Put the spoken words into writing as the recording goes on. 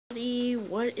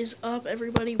What is up,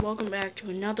 everybody? Welcome back to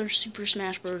another Super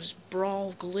Smash Bros.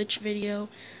 Brawl glitch video.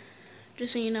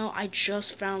 Just so you know, I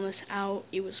just found this out.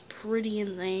 It was pretty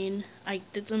insane. I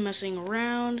did some messing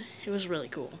around. It was really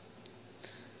cool.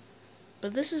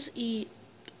 But this is a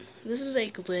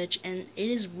glitch, and it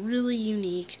is really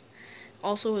unique.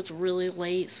 Also, it's really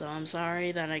late, so I'm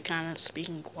sorry that I kind of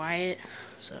speaking quiet.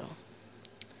 So,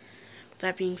 with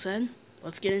that being said,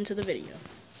 let's get into the video.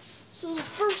 So the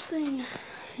first thing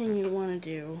you want to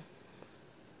do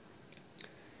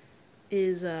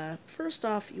is first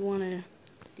off you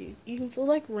can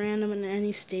select random in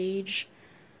any stage.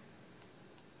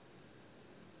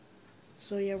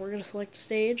 So yeah, we're gonna select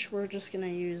stage. We're just gonna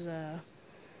use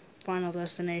Final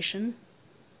Destination.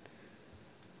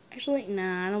 Actually,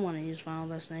 nah, I don't want to use Final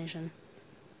Destination.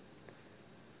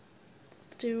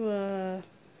 Let's do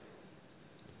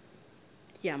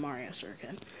yeah, Mario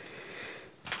Circuit.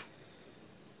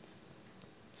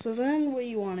 So then what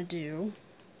you want to do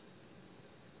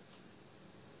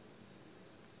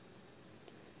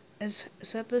is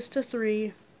set this to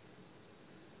 3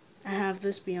 and have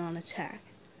this be on attack.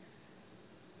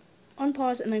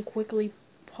 Unpause and then quickly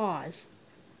pause.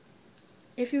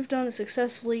 If you've done it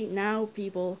successfully, now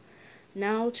 2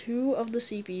 of the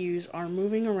CPUs are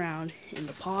moving around in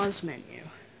the pause menu.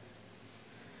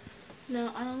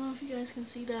 Now, I don't know if you guys can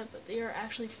see that, but they are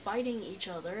actually fighting each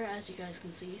other, as you guys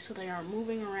can see. So they are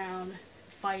moving around,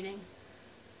 fighting.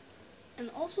 And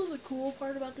also the cool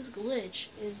part about this glitch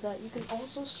is that you can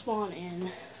also spawn in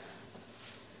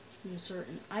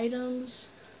certain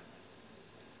items.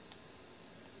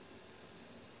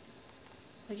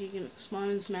 Like you can spawn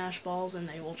in Smash Balls and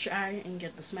they will try and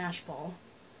get the Smash Ball.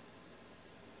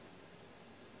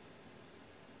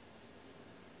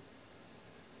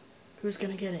 Who's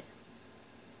gonna get it?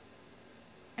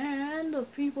 And the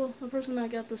person that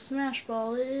got the Smash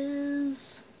Ball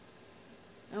is...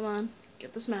 Come on,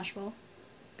 get the Smash Ball.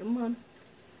 Come on.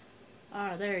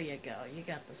 Ah, there you go. You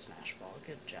got the Smash Ball.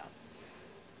 Good job.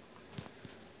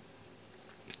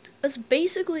 That's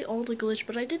basically all the glitch,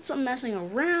 but I did some messing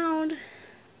around.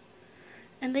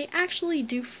 And they actually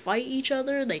do fight each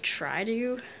other. They try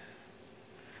to.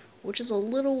 Which is a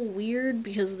little weird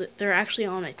because they're actually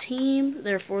on a team.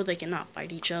 Therefore, they cannot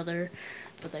fight each other.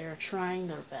 But they are trying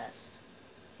their best.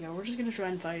 Yeah, we're just going to try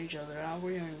and fight each other.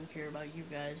 We don't even care about you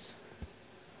guys.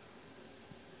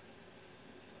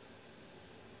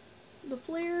 The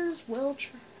players will,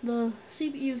 the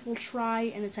CPUs will try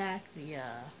and attack the,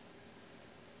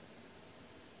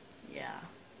 yeah,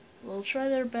 they'll try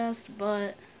their best,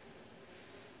 but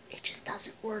it just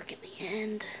doesn't work in the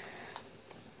end.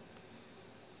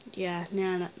 Yeah,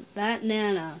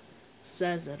 Nana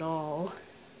says it all.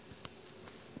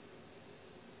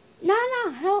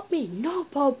 Nana, help me! No,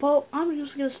 Popo, I'm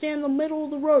just gonna stand in the middle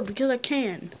of the road because I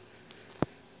can.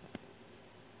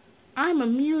 I'm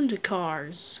immune to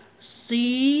cars.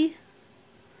 See?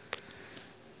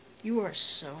 You are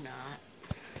so not.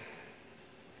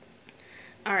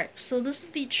 Alright, so this is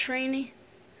the training.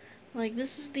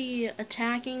 This is the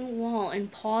attacking wall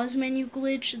and pause menu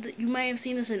glitch. That you might have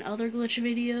seen this in other glitch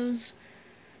videos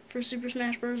for Super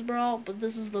Smash Bros. Brawl, but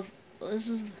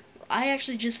I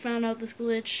actually just found out this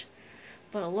glitch.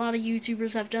 But a lot of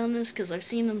YouTubers have done this because I've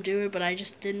seen them do it, but I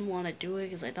just didn't want to do it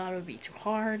because I thought it would be too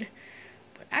hard.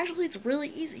 But actually, it's really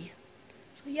easy.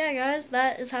 So yeah, guys,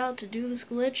 that is how to do this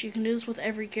glitch. You can do this with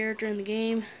every character in the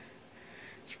game.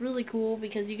 It's really cool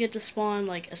because you get to spawn,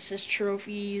 assist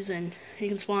trophies, and you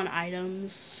can spawn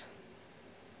items,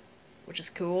 which is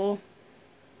cool.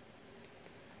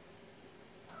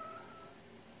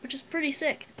 Which is pretty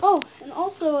sick. Oh, and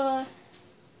also,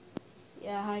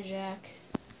 yeah, hi, Jack.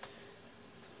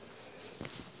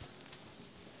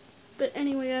 But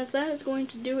anyway, guys, that is going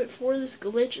to do it for this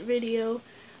glitch video.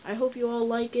 I hope you all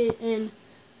like it, and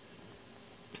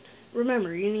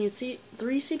remember, you need 3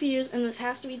 CPUs, and this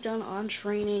has to be done on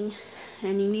training,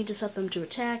 and you need to set them to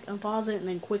attack, unpause it, and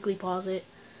then quickly pause it,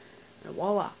 and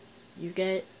voila, you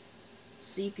get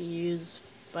CPUs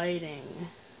fighting.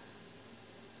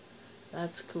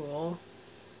 That's cool.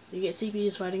 You get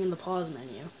CPUs fighting in the pause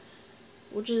menu,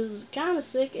 which is kind of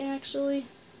sick, actually.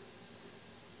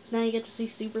 So now you get to see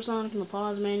Supersonic in the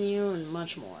pause menu and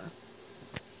much more.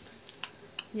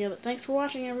 Yeah, but thanks for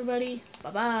watching, everybody.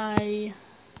 Bye-bye.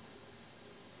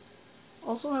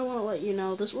 Also, I want to let you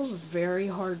know, this was very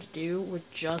hard to do with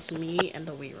just me and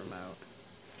the Wii remote.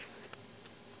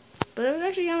 But it was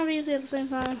actually kind of easy at the same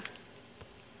time.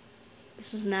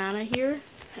 This is Nana here,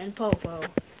 and Popo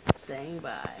saying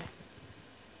bye.